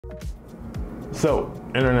So,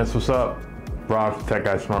 internets, what's up? Rob from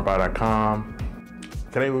TechGuysSmartBuy.com.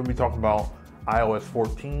 Today we'll be talking about iOS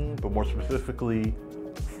 14, but more specifically,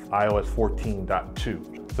 iOS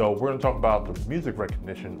 14.2. So we're going to talk about the music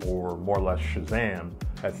recognition, or more or less Shazam,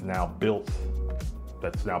 that's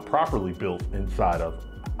now properly built inside of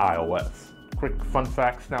iOS. Quick fun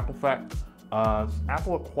fact, Snapple fact.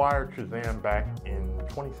 Apple acquired Shazam back in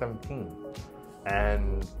 2017,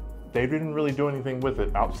 and they didn't really do anything with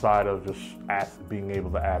it outside of just being able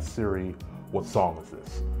to ask Siri, what song is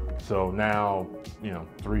this? So now,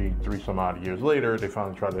 three some odd years later, they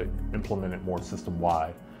finally try to implement it more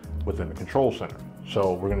system-wide within the control center.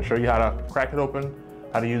 So we're going to show you how to crack it open,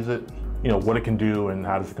 how to use it, what it can do, and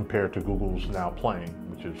how does it compare to Google's Now Playing,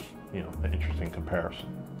 which is, an interesting comparison.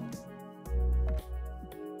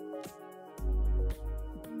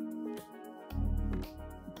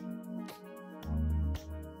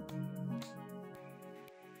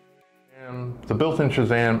 The built-in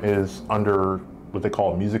Shazam is under what they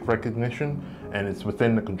call music recognition, and it's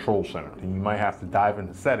within the control center. And you might have to dive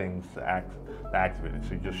into settings to activate it.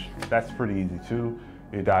 So that's pretty easy too.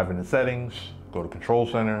 You dive into settings, go to control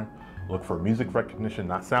center, look for music recognition,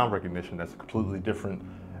 not sound recognition. That's a completely different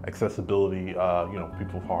accessibility.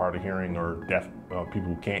 People who are hard of hearing or deaf,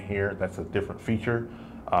 people who can't hear, that's a different feature.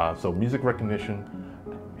 So music recognition,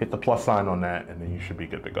 hit the plus sign on that, and then you should be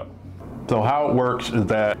good to go. So how it works is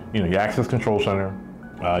that you access Control Center,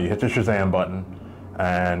 you hit the Shazam button,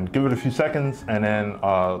 and give it a few seconds, and then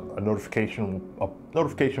a notification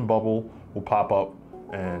bubble will pop up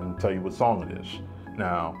and tell you what song it is.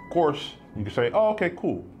 Now, of course, you can say, "Oh, okay,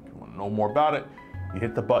 cool." If you want to know more about it, you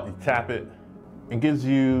hit the button, you tap it, and gives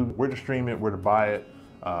you where to stream it, where to buy it,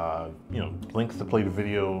 links to play the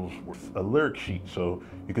videos, with a lyric sheet, so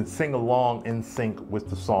you can sing along in sync with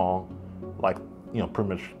the song, like pretty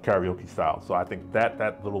much karaoke style. So I think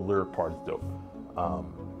that little lyric part is dope.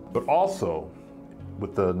 But also,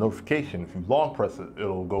 with the notification, if you long press it,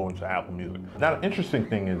 it'll go into Apple Music. Now, the interesting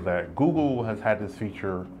thing is that Google has had this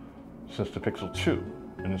feature since the Pixel 2,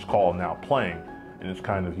 and it's called Now Playing, and it's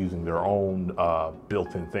kind of using their own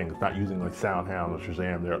built-in thing. It's not using like SoundHound or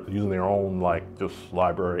Shazam. They're using their own just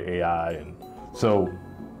library AI. And so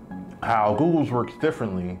how Google's works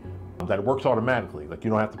differently, that it works automatically. Like, you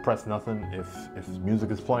don't have to press nothing. If music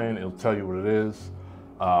is playing, it'll tell you what it is.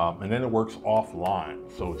 And then it works offline.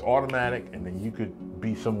 So it's automatic, and then you could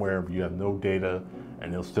be somewhere where you have no data,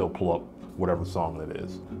 and it'll still pull up whatever song it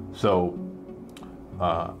is. So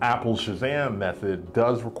Apple's Shazam method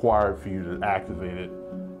does require for you to activate it,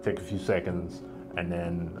 take a few seconds, and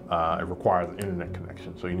then it requires an internet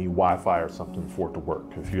connection. So you need Wi-Fi or something for it to work.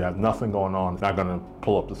 If you have nothing going on, it's not gonna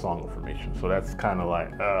pull up the song information. So that's kind of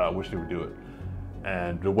like, I wish they would do it.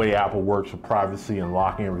 And the way Apple works with privacy and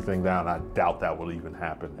locking everything down, I doubt that will even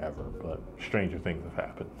happen ever, but stranger things have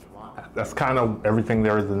happened. That's kind of everything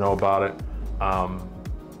there is to know about it.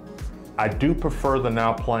 I do prefer the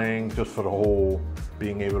Now Playing, just for the whole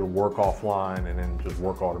being able to work offline and then just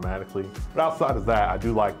work automatically. But outside of that, I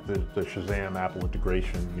do like the Shazam Apple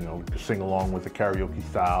integration, to sing along with the karaoke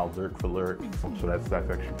style, lyric for lyric. So that's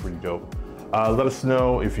actually pretty dope. Let us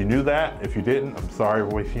know if you knew that. If you didn't, I'm sorry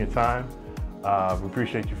for wasting your time. We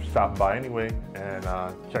appreciate you for stopping by anyway and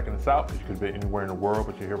checking us out. You could be anywhere in the world,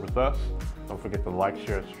 but you're here with us. Don't forget to like,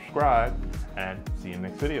 share, subscribe, and see you in the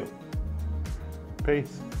next video.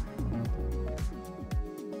 Peace.